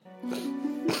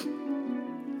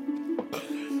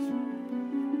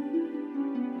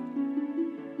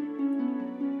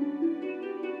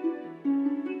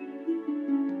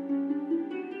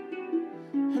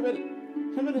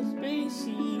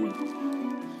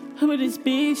I'm with this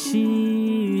spaceship.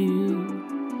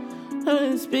 I'm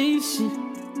with this spaceship.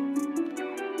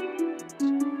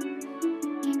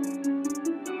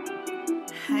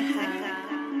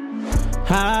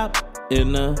 Hop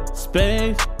in a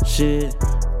spaceship.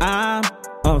 I'm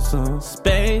on some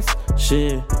space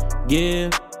shit.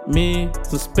 Give me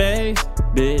some space,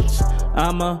 bitch.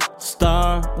 I'm a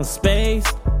star on space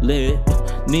lit.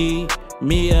 Need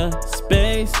me a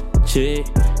space chick.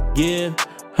 Give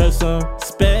her some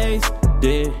space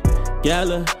dick.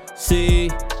 Galaxy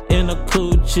in a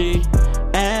coochie.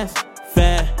 Ass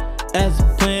fat as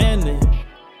a planet.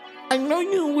 I know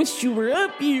you wish you were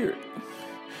up here.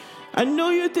 I know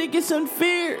you think it's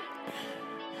unfair.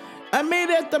 I made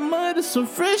out the mud of some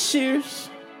fresh ears.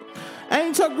 I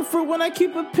ain't talking for when I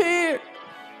keep a pair.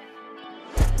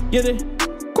 Get it?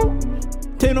 Cool.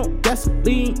 Take no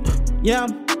gasoline. Yeah,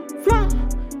 I'm flying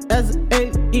as an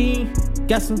AE.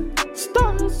 Got some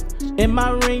stars in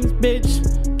my rings,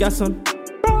 bitch. Got some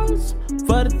bronze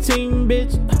for the team,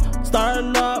 bitch.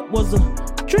 Started up was a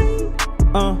dream.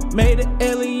 Made an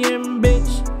alien,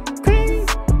 bitch. Cream.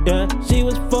 Yeah, she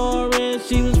was foreign,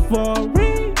 she was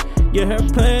foreign. Yeah, her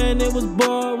plan, it was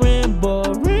boring,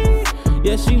 boring.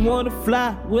 Yeah, she wanna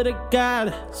fly with a guy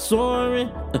that's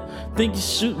soaring. Think you're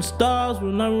shooting stars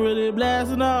when I'm really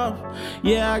blasting off.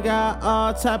 Yeah, I got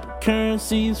all type of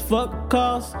currencies, fuck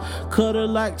costs. Cut her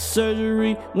like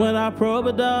surgery when I probe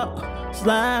it up.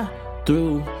 Slide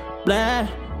through black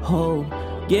hole.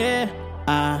 Yeah,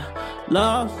 I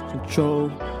lost control.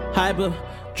 Hyper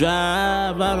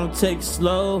drive, I don't take it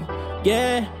slow.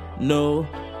 Yeah, no,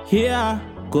 here I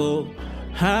go.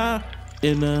 High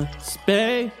in a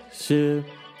spaceship.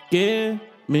 Give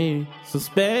me some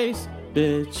space,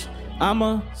 bitch. I'm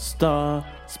a star,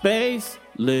 space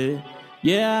lit.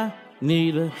 Yeah, I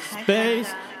need a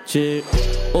space chick.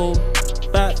 Oh,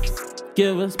 back,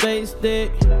 give a space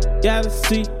dick.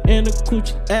 Galaxy in the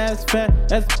coochie, ass fat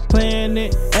as the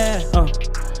planet.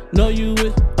 Know you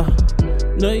with,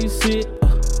 know you see it,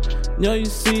 know you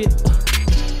see it.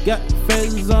 Got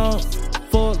phases on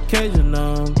for occasion.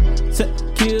 Set to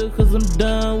kill cause I'm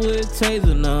done with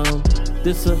tasing them.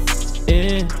 This a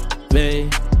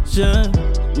invasion,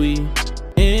 we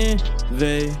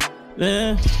invade.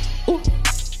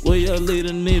 Where your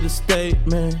leader need a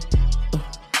statement?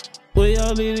 Where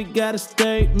your leader got a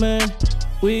statement?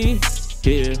 We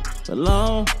here for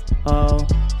long haul.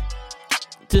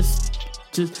 Just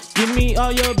give me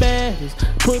all your bags,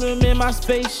 put them in my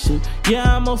spaceship.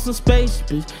 Yeah, I'm on some space,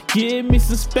 bitch. Give me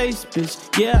some space, bitch.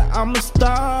 Yeah, I'm a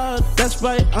star, that's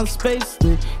right, I'm space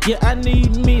lit. Yeah, I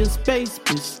need me a space,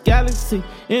 bitch. Galaxy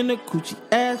in the coochie,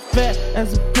 ass fat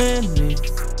as a planet.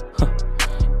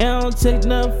 And I don't take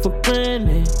nothing for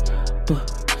granted.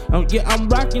 I'm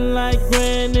rocking like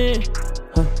granite.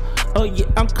 Oh yeah,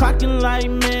 I'm clocking like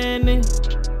Manny.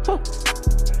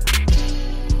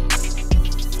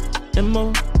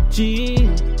 MOG.